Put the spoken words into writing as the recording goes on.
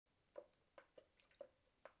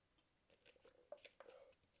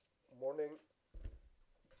Morning.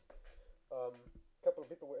 A couple of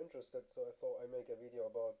people were interested, so I thought I'd make a video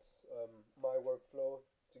about my workflow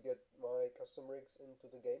to get my custom rigs into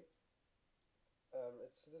the game.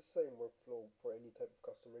 It's the same workflow for any type of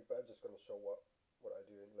custom rig, but I'm just gonna show what I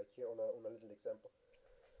do, like here on a little example.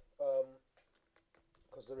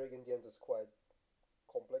 Because the rig in the end is quite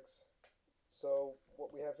complex. So what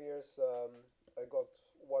we have here is I got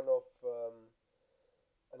one of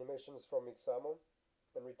animations from Examo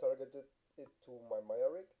and retargeted it to my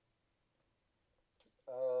Maya rig.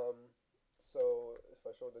 So if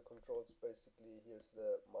I show the controls, basically here's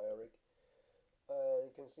the Maya rig.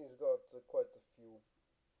 You can see it's got quite a few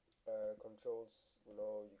controls. You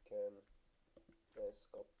can,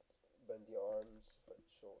 it's got bend the arms. If I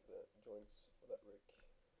show the joints for that rig,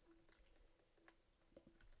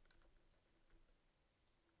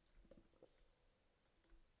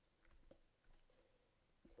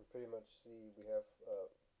 you can pretty much see we have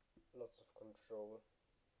lots of control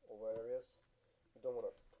over areas. We don't want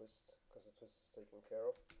to twist because the twist is taken care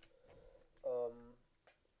of.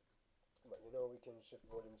 But we can shift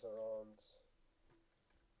volumes around,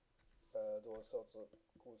 do all sorts of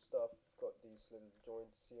cool stuff. We've got these little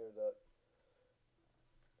joints here that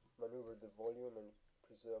maneuver the volume and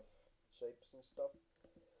preserve shapes and stuff.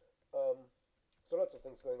 So lots of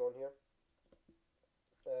things going on here,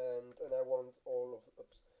 and I want all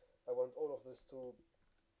of this to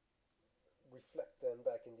reflect then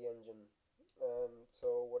back in the engine.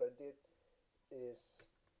 So what I did is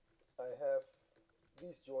I have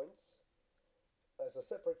these joints as a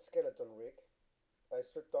separate skeleton rig. I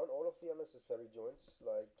stripped down all of the unnecessary joints,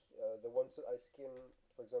 like the ones that I skin.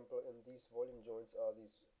 For example, in these volume joints are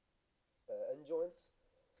these end joints,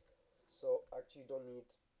 so actually don't need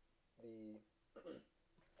the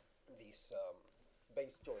these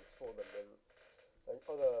base joints for them. And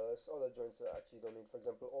there's other joints that I actually don't need. For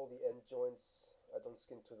example, all the end joints, I don't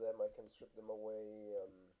skin to them. I can strip them away.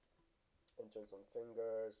 End joints on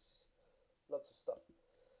fingers, lots of stuff.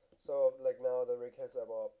 So like now the rig has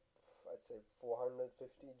about, I'd say,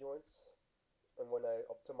 450 joints, and when I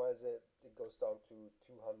optimize it, it goes down to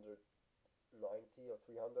 290 or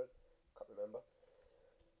 300. Can't remember.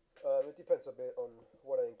 It depends a bit on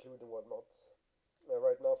what I include and what not.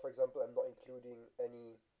 Right now, for example, I'm not including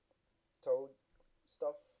any toe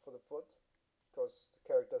stuff for the foot because the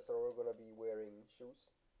characters are all gonna be wearing shoes,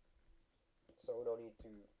 so no need to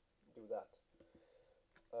do that.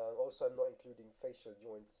 Also, I'm not including facial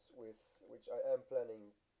joints, with which I am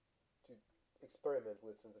planning to experiment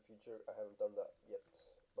with in the future. I haven't done that yet,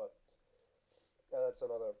 but that's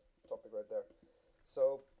another topic right there.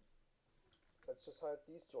 So let's just hide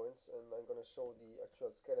these joints, and I'm gonna show the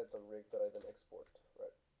actual skeleton rig that I then export.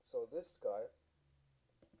 Right. So this guy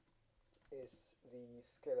is the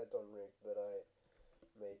skeleton rig that I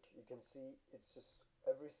make. You can see it's just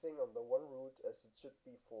everything on the one root as it should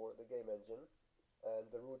be for the game engine, and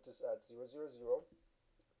the root is at 000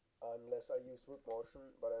 unless I use root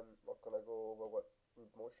motion, but I'm not gonna go over what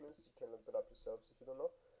root motion is. You can look that up yourselves if you don't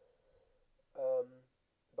know.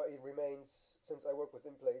 But it remains, since I work with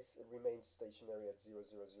in place, it remains stationary at 000,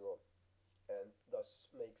 and thus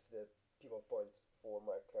makes the pivot point for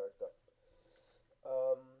my character.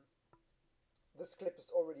 This clip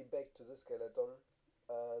is already baked to the skeleton,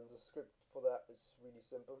 and the script for that is really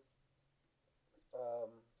simple.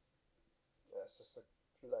 Yeah, it's just a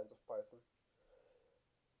few lines of Python.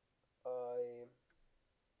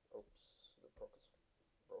 Oops, the proc is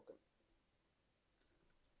broken.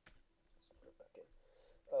 Let's put it back in.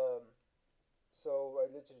 So I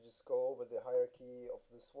literally just go over the hierarchy of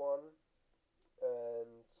this one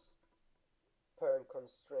and parent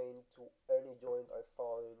constraint to any joint I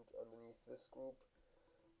find underneath this group,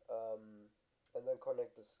 and then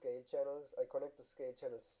connect the scale channels. I connect the scale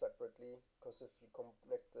channels separately because if you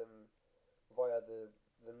connect them via the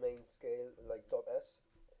main scale, like .s,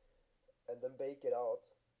 and then bake it out,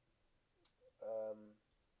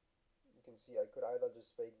 you can see I could either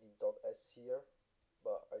just bake the .s here,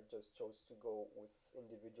 but I just chose to go with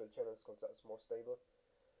individual channels because that's more stable.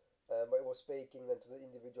 But it was baking then to the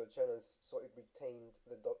individual channels, so it retained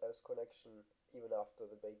the .s connection even after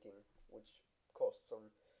the baking, which caused some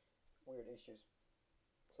weird issues.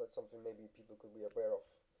 So that's something maybe people could be aware of.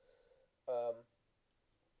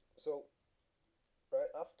 So right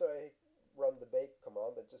after I run the bake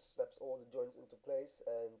command, it just snaps all the joints into place,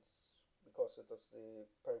 and because it does the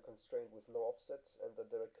parent constraint with no offsets and the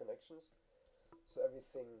direct connections, so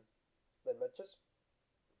everything then matches.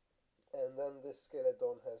 And then this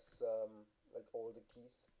skeleton has like all the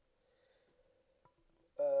keys,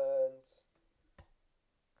 and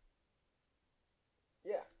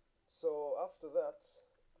yeah, so after that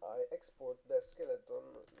I export the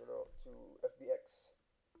skeleton, to FBX.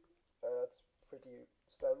 That's pretty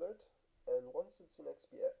standard. And once it's in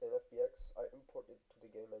FBX, I import it to the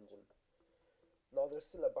game engine. Now there's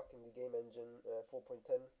still a bug in the game engine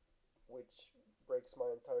 4.10, which breaks my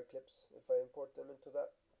entire clips if I import them into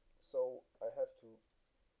that. So I have to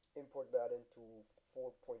import that into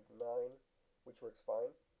 4.9, which works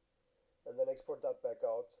fine, and then export that back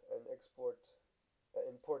out and import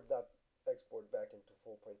that export back into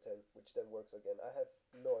 4.10, which then works again. I have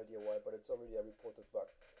no idea why, but it's already a reported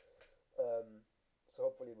bug. So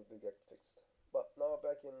hopefully it will get fixed. But now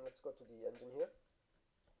back in, let's go to the engine here,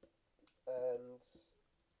 and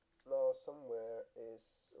now somewhere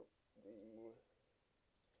is the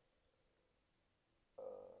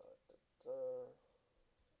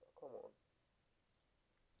come on.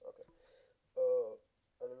 Okay.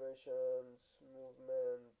 Animations,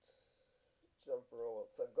 movement, jump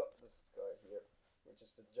rolls. I've got this guy here, which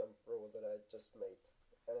is the jump roll that I just made,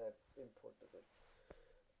 and I imported it.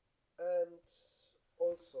 And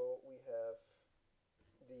also we have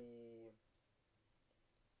the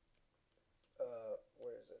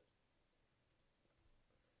where is it?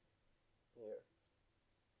 Here.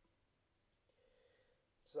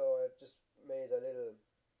 So I've just made a little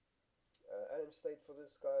anim state for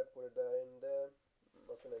this guy, put it in there. I'm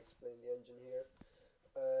not gonna explain the engine here.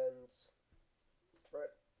 And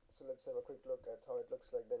right, so let's have a quick look at how it looks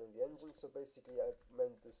like then in the engine. So basically I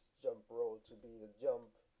meant this jump roll to be the jump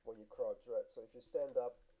when you crouch, right? So if you stand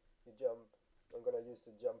up, you jump. I'm gonna use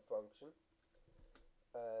the jump function,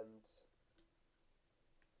 and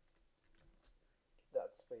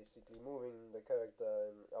that's basically moving the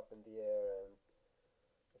character up in the air, and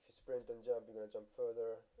if you sprint and jump, you're gonna jump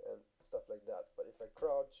further and stuff like that. But if I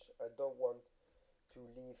crouch, I don't want to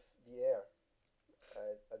leave the air.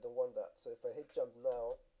 I don't want that. So if I hit jump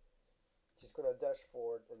now, she's gonna dash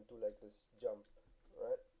forward and do like this jump,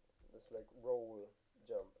 right? This like roll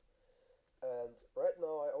jump. And right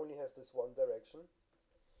now I only have this one direction.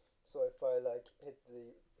 So if I like hit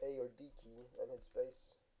the A or D key and hit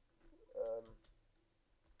space,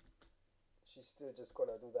 she's still just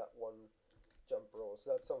gonna do that one jump roll.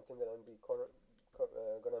 So that's something that I'm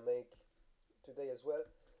gonna make today as well,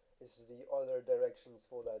 is the other directions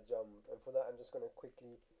for that jump. And for that I'm just gonna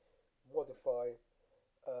quickly modify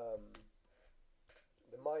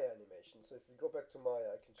the Maya animation. So if we go back to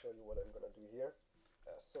Maya, I can show you what I'm gonna do here.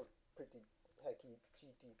 Some pretty hacky,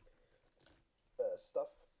 cheaty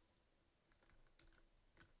stuff.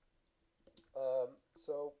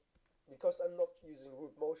 So because I'm not using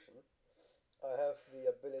root motion, I have the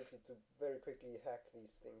ability to very quickly hack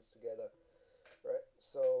these things together, right?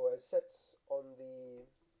 So I set on the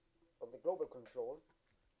global control,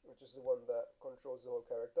 which is the one that controls the whole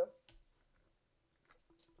character.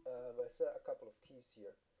 I set a couple of keys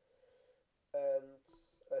here, and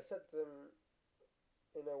I set them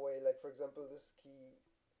in a way like, for example, this key,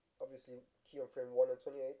 obviously key on frame 1 and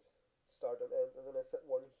 28, start and end, and then I set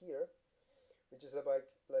one here, which is about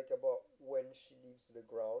when she leaves the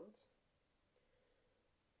ground,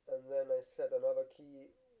 and then I set another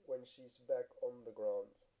key when she's back on the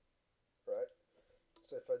ground, right?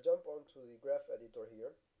 So if I jump onto the graph editor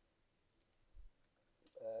here,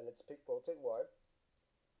 let's pick rotate Y.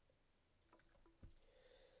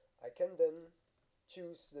 I can then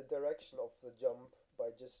choose the direction of the jump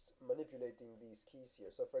by just manipulating these keys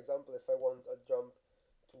here. So for example, if I want a jump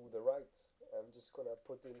to the right, I'm just gonna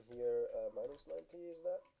put in here minus 90, is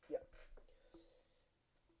that? Yeah.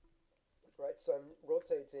 Right, so I'm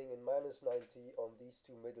rotating in minus 90 on these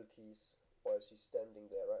two middle keys while she's standing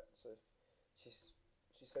there, right? So if she's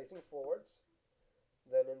facing forwards,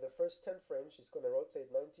 then in the first 10 frames she's gonna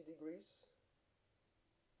rotate 90 degrees,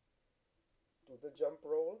 do the jump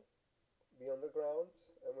roll, be on the ground,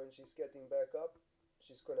 and when she's getting back up,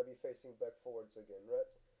 she's gonna be facing back forwards again, right?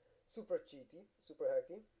 Super cheaty, super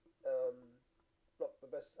hacky, not the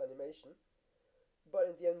best animation, but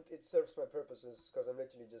in the end it serves my purposes because I'm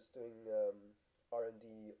literally just doing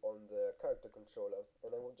R&D on the character controller,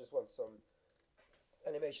 and I just want some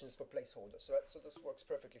animations for placeholders, right? So this works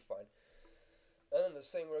perfectly fine. And then the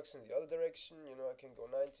same works in the other direction, I can go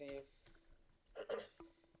 90,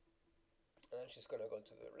 and she's gonna go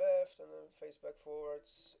to the left and then face back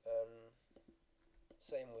forwards, and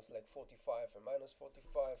same with like 45 and minus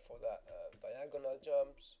 45 for that diagonal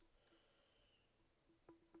jumps.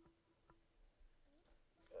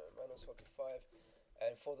 Minus 45,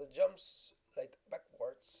 and for the jumps like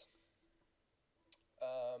backwards,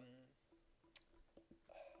 I'm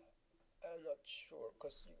not sure,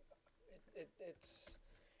 because it's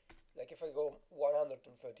like if I go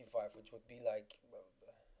 135, which would be like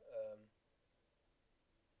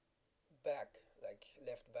back, like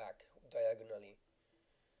left back, diagonally.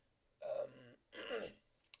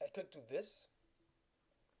 I could do this,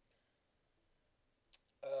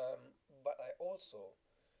 but I also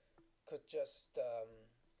could just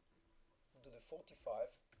do the 45,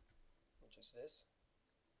 which is this.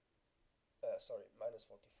 Sorry, minus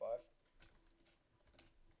 45,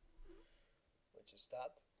 which is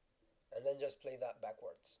that, and then just play that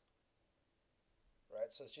backwards, right?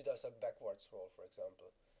 So she does a backwards roll, for example,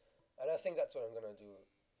 and I think that's what I'm gonna do,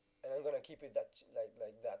 and I'm gonna keep it that like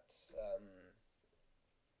that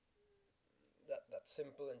that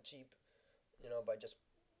simple and cheap, by just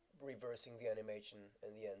reversing the animation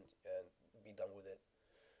in the end and be done with it.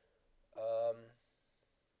 Um,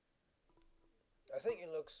 I think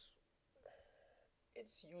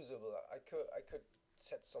it's usable. I could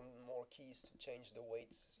set some more keys to change the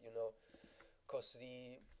weights, cause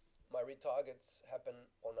my retargets happen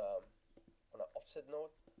on a offset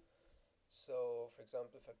node. So, for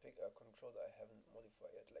example, if I pick a control that I haven't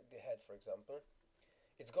modified yet, like the head, for example,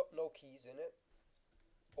 it's got no keys in it.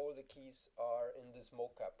 All the keys are in this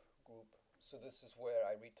mocap group. So this is where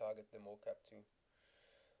I retarget the mocap to,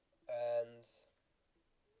 and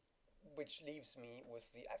which leaves me with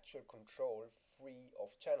the actual control free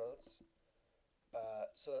of channels,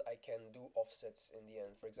 so that I can do offsets in the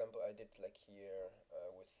end. For example, I did like here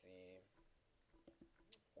with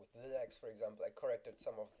the legs, for example, I corrected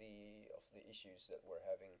some of the issues that we're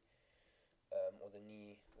having, or the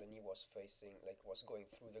knee was facing, like was going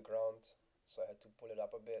through the ground, so I had to pull it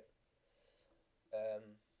up a bit.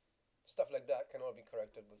 Um, Stuff like that can all be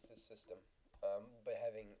corrected with this system, by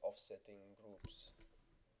having offsetting groups,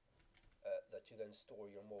 that you then store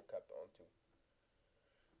your mocap onto.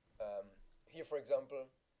 Here, for example,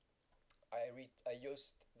 I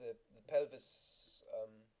used the pelvis,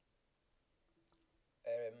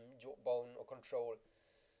 bone or control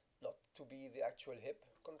not to be the actual hip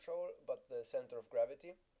control, but the center of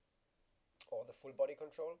gravity or the full body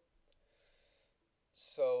control,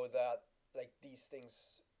 so that like these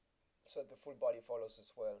things, so the full body follows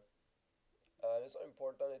as well. It's not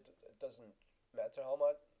important. It doesn't matter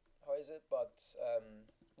how is it, but a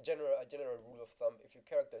general rule of thumb: if your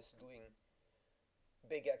character is doing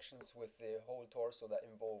big actions with the whole torso that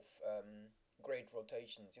involve great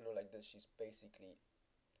rotations, like this, she's basically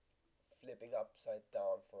flipping upside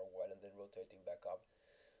down for a while and then rotating back up.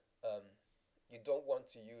 Um, you don't want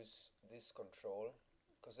to use this control,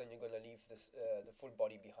 because then you're gonna leave the full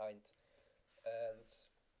body behind, and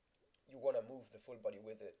you want to move the full body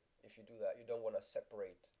with it. If you do that, you don't want to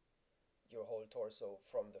separate your whole torso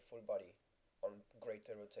from the full body on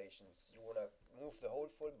greater rotations. You want to move the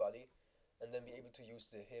whole full body and then be able to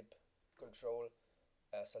use the hip control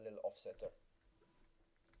as a little offsetter.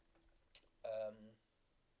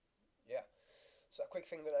 Yeah, so a quick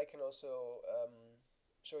thing that I can also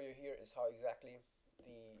show you here is how exactly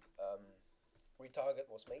the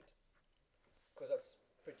retarget was made, because that's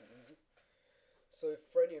pretty easy. So if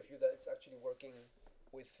for any of you that it's actually working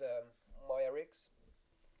with Maya rigs,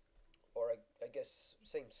 or I guess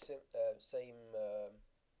same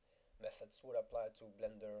methods would apply to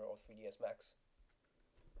Blender or 3ds Max,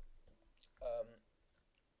 um,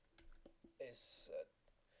 is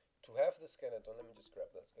to have the skeleton. Let me just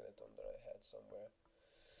grab that skeleton that I had somewhere.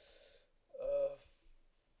 Uh,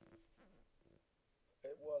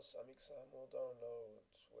 it was a Mixamo download.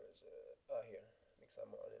 Where is it? Ah, here.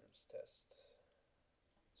 Mixamo anims test.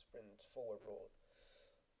 Sprint forward roll.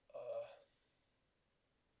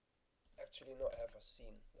 Actually, no, I have a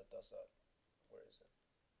scene that does that. Where is it?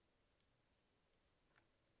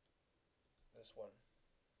 This one.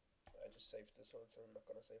 I just saved this one, so I'm not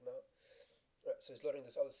gonna save now. Right, so it's loading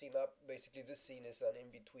this other scene up. Basically, this scene is an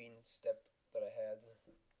in-between step that I had.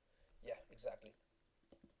 Yeah, exactly.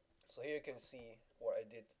 So here you can see what I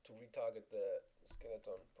did to retarget the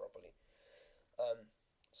skeleton properly.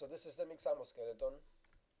 So this is the Mixamo skeleton.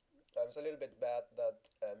 It's a little bit bad that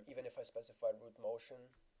even if I specify root motion,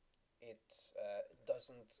 it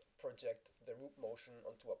doesn't project the root motion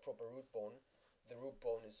onto a proper root bone. The root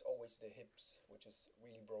bone is always the hips, which is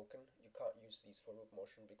really broken. You can't use these for root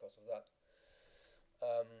motion because of that.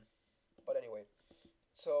 But anyway,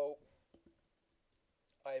 so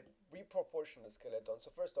I reproportion the skeleton. So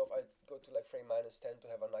first off, I go to like frame -10 to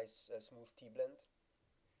have a nice smooth T-blend.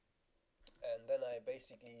 And then I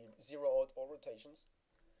basically zero out all rotations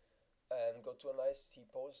and go to a nice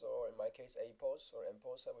T-pose, or in my case A-pose or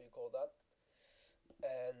M-pose, however you call that,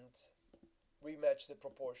 and rematch the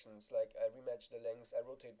proportions. Like I rematch the lengths, I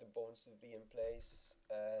rotate the bones to be in place,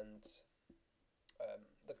 and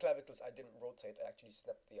the clavicles I didn't rotate. I actually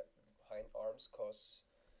snapped the hind arms, because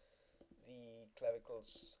the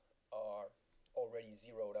clavicles are already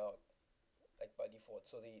zeroed out like by default.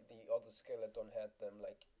 So the other skeleton had them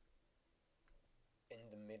like in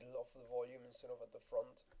the middle of the volume instead of at the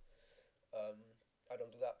front. Um, I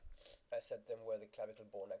don't do that. I set them where the clavicle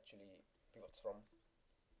bone actually pivots from.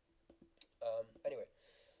 Anyway,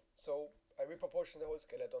 so I reproportion the whole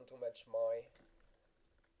skeleton to match my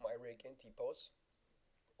rig in T pose,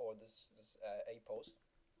 or this A pose,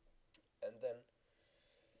 and then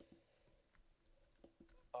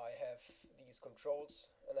I have these controls,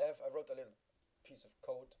 and I wrote a little piece of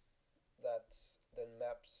code that then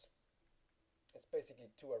maps. It's basically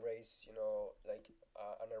two arrays, like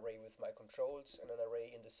an array with my controls and an array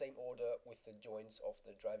in the same order with the joints of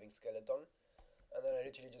the driving skeleton, and then I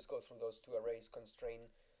literally just go through those two arrays, constrain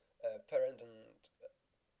parent and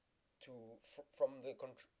from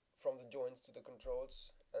the joints to the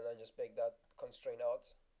controls, and then just bake that constraint out,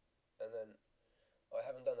 and then I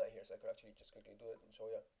haven't done that here, so I could actually just quickly do it and show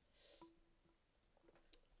you.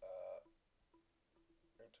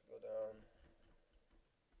 Need to go down.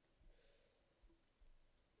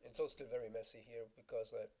 It's all still very messy here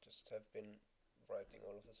because I just have been writing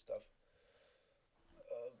all of this stuff.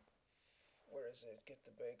 Where is it? Get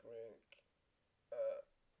the bake rig.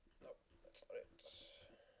 No, that's not it.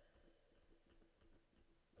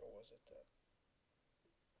 Or was it that?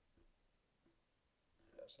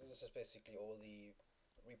 Yeah, so this is basically all the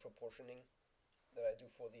reproportioning that I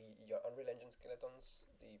do for the Unreal Engine skeletons.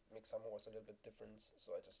 The Mixamo was a little bit different,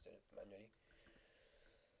 so I just did it manually.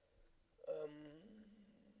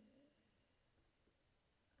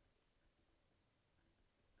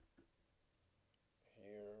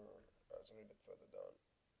 Here, it's a little bit further down.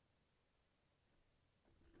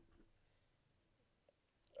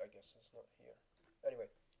 I guess it's not here.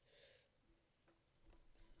 Anyway.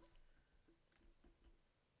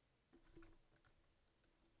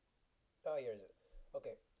 Here is it.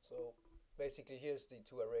 Okay, so basically here's the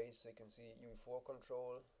two arrays. You can see UE4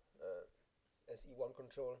 control, SE1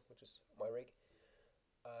 control, which is my rig.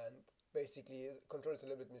 And basically, control is a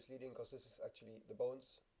little bit misleading because this is actually the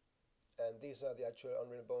bones. And these are the actual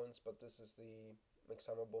Unreal bones, but this is the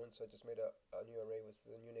Mixamo bones. So I just made a new array with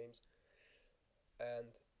the new names. And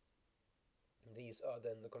these are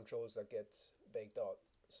then the controls that get baked out.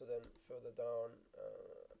 So then further down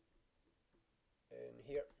in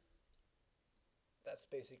here, that's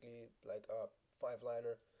basically like a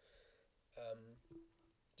 5-liner.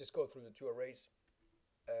 Just go through the two arrays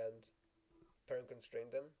and parent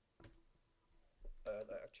constrain them. And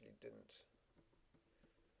I actually didn't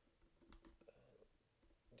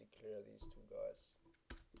declare these two guys.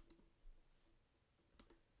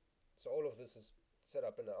 So all of this is set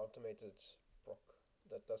up in an automated proc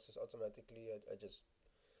that does this automatically. I just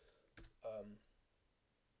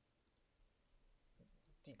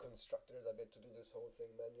deconstructed it a bit to do this whole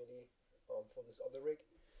thing manually for this other rig.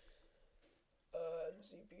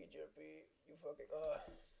 MCP, JRP, you fucking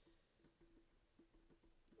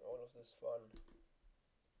all of this fun.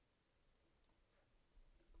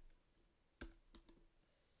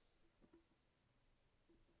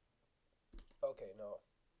 Okay, now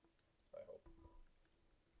I hope.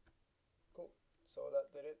 Cool. So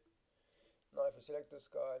that did it. Now if we select this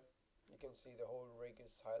guy, you can see the whole rig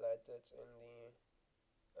is highlighted in the,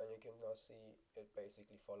 and you can now see it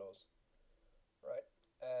basically follows, right?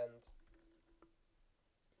 And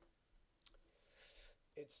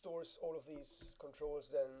it stores all of these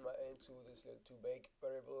controls then into this little toBake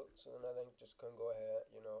variable. So then I just can go ahead,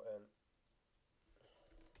 and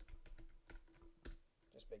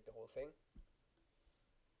just bake the whole thing.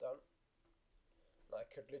 Done. Now I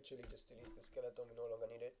could literally just delete the skeleton, we no longer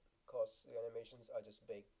need it, because the animations are just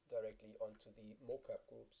baked directly onto the mocap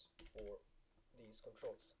groups for these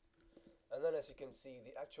controls. And then as you can see,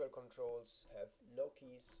 the actual controls have no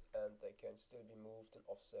keys and they can still be moved and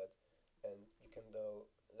offset, and you can do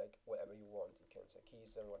like whatever you want. You can set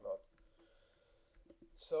keys and whatnot.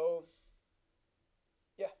 So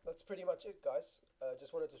yeah, that's pretty much it, guys.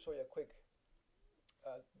 Just wanted to show you a quick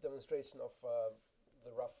demonstration of the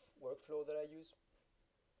rough workflow that I use.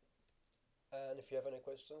 And if you have any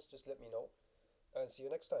questions, just let me know. And see you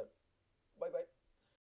next time. Bye bye.